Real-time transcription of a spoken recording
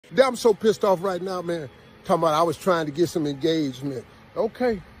I'm so pissed off right now, man. Talking about I was trying to get some engagement.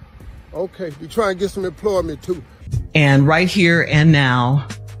 Okay. You try and get some employment too. And right here and now,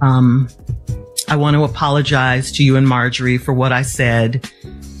 I want to apologize to you and Marjorie for what I said.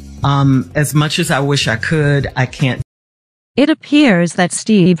 As much as I wish I could, I can't. It appears that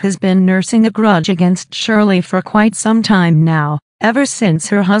Steve has been nursing a grudge against Shirley for quite some time now, ever since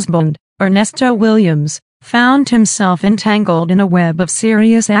her husband, Ernesto Williams, found himself entangled in a web of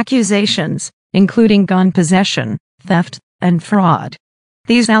serious accusations, including gun possession, theft, and fraud.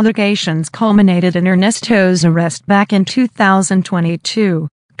 These allegations culminated in Ernesto's arrest back in 2022,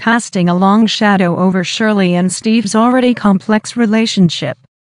 casting a long shadow over Shirley and Steve's already complex relationship.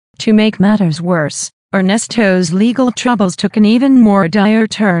 To make matters worse, Ernesto's legal troubles took an even more dire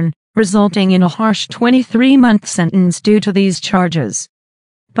turn, resulting in a harsh 23-month sentence due to these charges.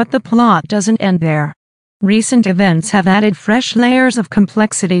 But the plot doesn't end there. Recent events have added fresh layers of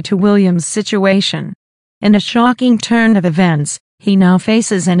complexity to Williams' situation. In a shocking turn of events, he now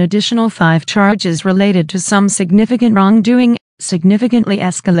faces an additional 5 charges related to some significant wrongdoing, significantly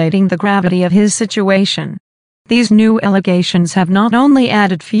escalating the gravity of his situation. These new allegations have not only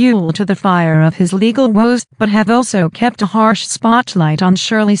added fuel to the fire of his legal woes, but have also kept a harsh spotlight on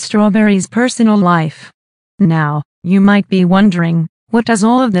Shirley Strawberry's personal life. Now, you might be wondering, what does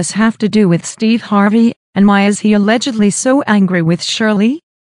all of this have to do with Steve Harvey, and why is he allegedly so angry with Shirley?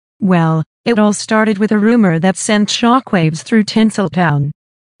 Well, it all started with a rumor that sent shockwaves through Tinseltown.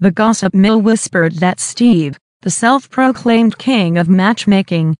 The gossip mill whispered that Steve, the self-proclaimed king of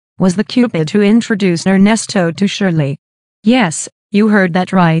matchmaking, was the Cupid who introduced Ernesto to Shirley. Yes, you heard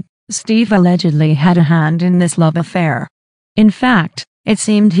that right, Steve allegedly had a hand in this love affair. In fact, it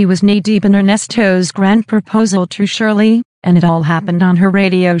seemed he was knee-deep in Ernesto's grand proposal to Shirley, and it all happened on her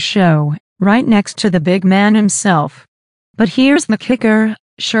radio show, right next to the big man himself. But here's the kicker,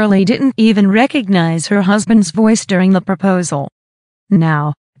 Shirley didn't even recognize her husband's voice during the proposal.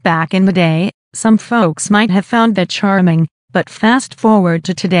 Now, back in the day, some folks might have found that charming, but fast forward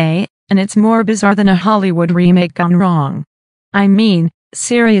to today, and it's more bizarre than a Hollywood remake gone wrong. I mean,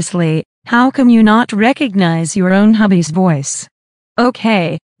 seriously, how can you not recognize your own hubby's voice?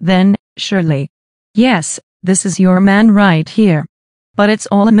 Okay, then, Shirley. Yes, this is your man right here. But it's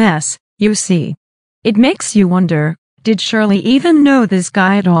all a mess, you see. It makes you wonder, did Shirley even know this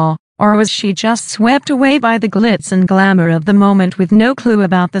guy at all, or was she just swept away by the glitz and glamour of the moment with no clue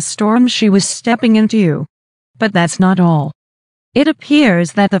about the storm she was stepping into? But that's not all. It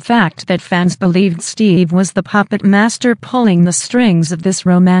appears that the fact that fans believed Steve was the puppet master pulling the strings of this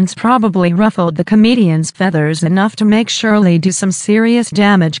romance probably ruffled the comedian's feathers enough to make Shirley do some serious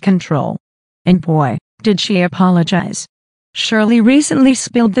damage control. And boy, did she apologize. Shirley recently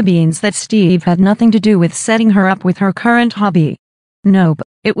spilled the beans that Steve had nothing to do with setting her up with her current hubby. Nope,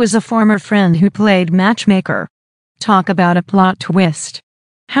 it was a former friend who played matchmaker. Talk about a plot twist.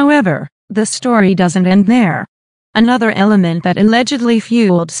 However, the story doesn't end there. Another element that allegedly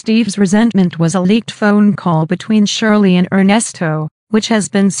fueled Steve's resentment was a leaked phone call between Shirley and Ernesto, which has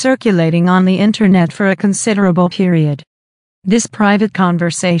been circulating on the internet for a considerable period. This private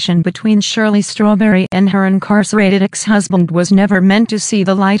conversation between Shirley Strawberry and her incarcerated ex-husband was never meant to see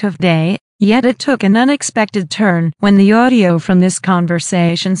the light of day, yet it took an unexpected turn when the audio from this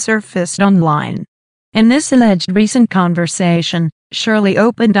conversation surfaced online. In this alleged recent conversation, Shirley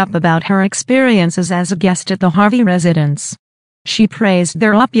opened up about her experiences as a guest at the Harvey residence. She praised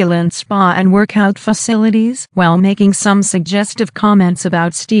their opulent spa and workout facilities while making some suggestive comments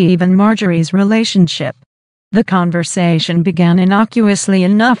about Steve and Marjorie's relationship. The conversation began innocuously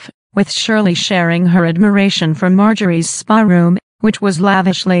enough, with Shirley sharing her admiration for Marjorie's spa room, which was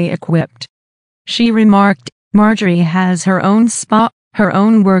lavishly equipped. She remarked, "Marjorie has her own spa, her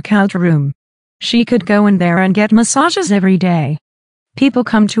own workout room. She could go in there and get massages every day. People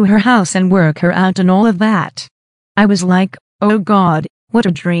come to her house and work her out and all of that." I was like, oh God, what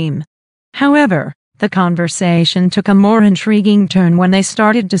a dream. However, the conversation took a more intriguing turn when they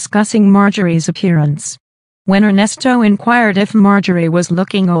started discussing Marjorie's appearance. When Ernesto inquired if Marjorie was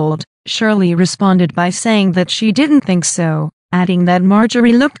looking old, Shirley responded by saying that she didn't think so, adding that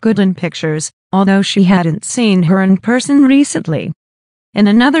Marjorie looked good in pictures, although she hadn't seen her in person recently. In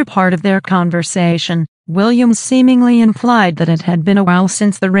another part of their conversation, Williams seemingly implied that it had been a while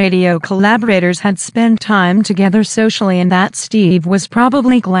since the radio collaborators had spent time together socially and that Steve was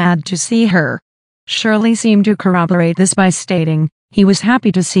probably glad to see her. Shirley seemed to corroborate this by stating, "He was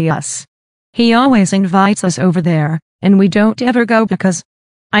happy to see us. He always invites us over there, and we don't ever go because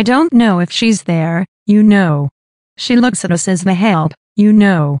I don't know if she's there, you know. She looks at us as the help, you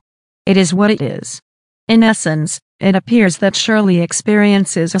know. It is what it is." In essence, It appears that Shirley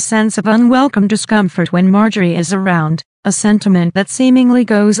experiences a sense of unwelcome discomfort when Marjorie is around, a sentiment that seemingly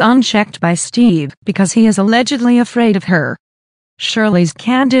goes unchecked by Steve because he is allegedly afraid of her. Shirley's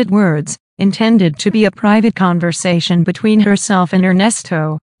candid words, intended to be a private conversation between herself and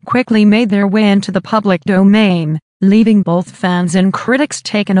Ernesto, quickly made their way into the public domain, leaving both fans and critics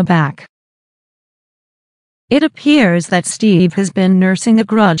taken aback. It appears that Steve has been nursing a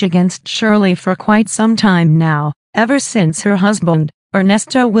grudge against Shirley for quite some time now, ever since her husband,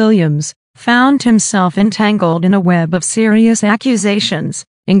 Ernesto Williams, found himself entangled in a web of serious accusations,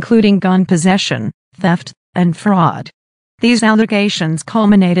 including gun possession, theft, and fraud. These allegations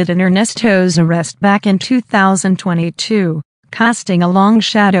culminated in Ernesto's arrest back in 2022, casting a long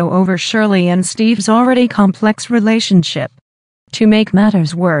shadow over Shirley and Steve's already complex relationship. To make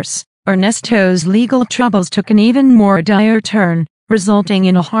matters worse, Ernesto's legal troubles took an even more dire turn, resulting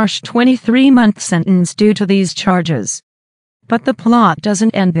in a harsh 23-month sentence due to these charges. But the plot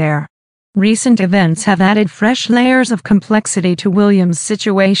doesn't end there. Recent events have added fresh layers of complexity to Williams'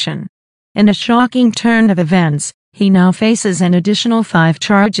 situation. In a shocking turn of events, he now faces an additional 5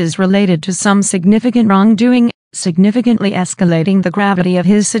 charges related to some significant wrongdoing, significantly escalating the gravity of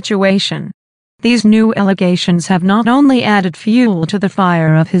his situation. These new allegations have not only added fuel to the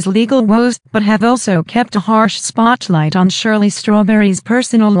fire of his legal woes, but have also kept a harsh spotlight on Shirley Strawberry's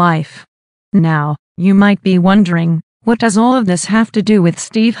personal life. Now, you might be wondering, what does all of this have to do with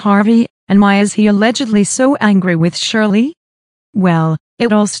Steve Harvey, and why is he allegedly so angry with Shirley? Well,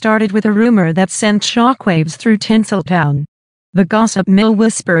 it all started with a rumor that sent shockwaves through Tinseltown. The gossip mill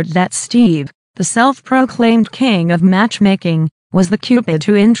whispered that Steve, the self-proclaimed king of matchmaking, was the Cupid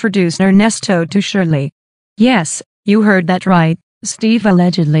who introduced Ernesto to Shirley. Yes, you heard that right, Steve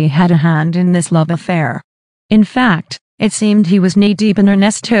allegedly had a hand in this love affair. In fact, it seemed he was knee-deep in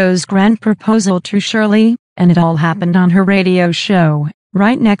Ernesto's grand proposal to Shirley, and it all happened on her radio show,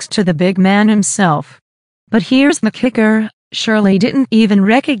 right next to the big man himself. But here's the kicker, Shirley didn't even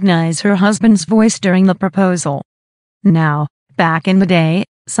recognize her husband's voice during the proposal. Now, back in the day,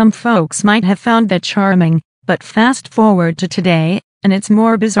 some folks might have found that charming, but fast forward to today, and it's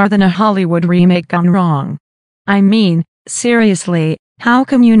more bizarre than a Hollywood remake gone wrong. I mean, seriously, how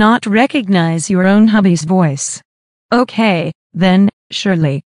can you not recognize your own hubby's voice? Okay, then,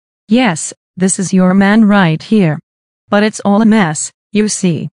 Shirley. Yes, this is your man right here. But it's all a mess, you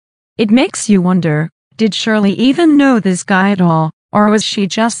see. It makes you wonder, did Shirley even know this guy at all, or was she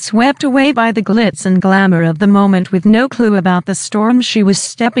just swept away by the glitz and glamour of the moment with no clue about the storm she was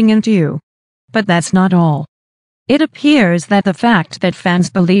stepping into? But that's not all. It appears that the fact that fans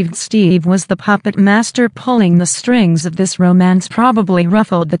believed Steve was the puppet master pulling the strings of this romance probably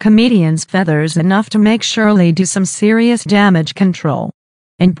ruffled the comedian's feathers enough to make Shirley do some serious damage control.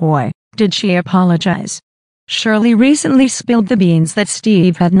 And boy, did she apologize. Shirley recently spilled the beans that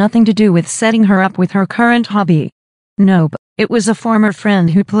Steve had nothing to do with setting her up with her current hubby. Nope, it was a former friend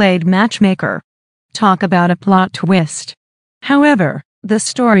who played matchmaker. Talk about a plot twist. However, the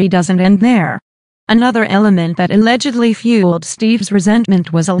story doesn't end there. Another element that allegedly fueled Steve's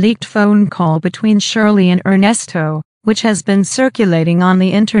resentment was a leaked phone call between Shirley and Ernesto, which has been circulating on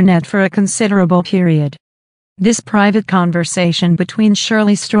the internet for a considerable period. This private conversation between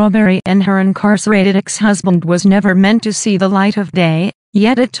Shirley Strawberry and her incarcerated ex-husband was never meant to see the light of day,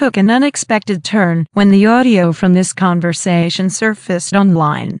 yet it took an unexpected turn when the audio from this conversation surfaced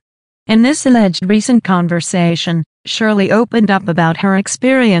online. In this alleged recent conversation, Shirley opened up about her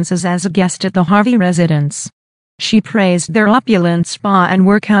experiences as a guest at the Harvey residence. She praised their opulent spa and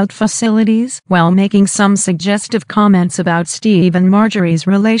workout facilities while making some suggestive comments about Steve and Marjorie's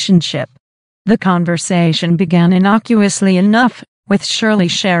relationship. The conversation began innocuously enough, with Shirley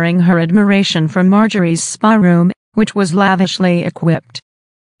sharing her admiration for Marjorie's spa room, which was lavishly equipped.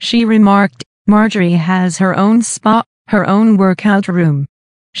 She remarked, "Marjorie has her own spa, her own workout room.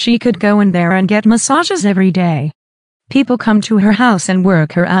 She could go in there and get massages every day. People come to her house and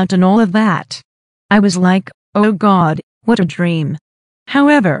work her out and all of that." I was like, oh God, what a dream.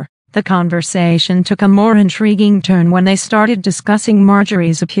 However, the conversation took a more intriguing turn when they started discussing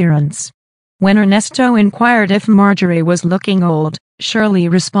Marjorie's appearance. When Ernesto inquired if Marjorie was looking old, Shirley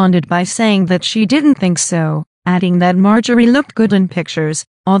responded by saying that she didn't think so, adding that Marjorie looked good in pictures,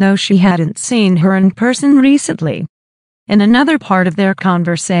 although she hadn't seen her in person recently. In another part of their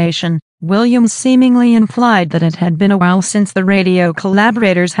conversation, Williams seemingly implied that it had been a while since the radio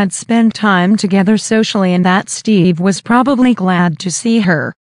collaborators had spent time together socially and that Steve was probably glad to see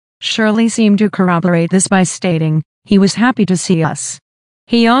her. Shirley seemed to corroborate this by stating, "He was happy to see us.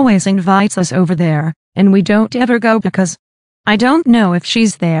 He always invites us over there, and we don't ever go because I don't know if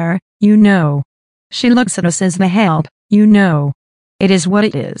she's there, you know." She looks at us as the help, you know. It is what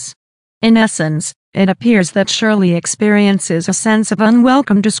it is. In essence, it appears that Shirley experiences a sense of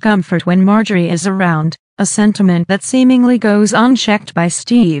unwelcome discomfort when Marjorie is around, a sentiment that seemingly goes unchecked by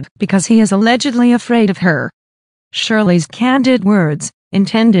Steve because he is allegedly afraid of her. Shirley's candid words,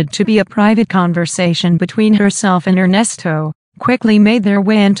 intended to be a private conversation between herself and Ernesto, quickly made their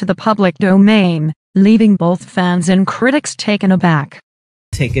way into the public domain, leaving both fans and critics taken aback.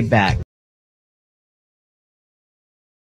 Take it back.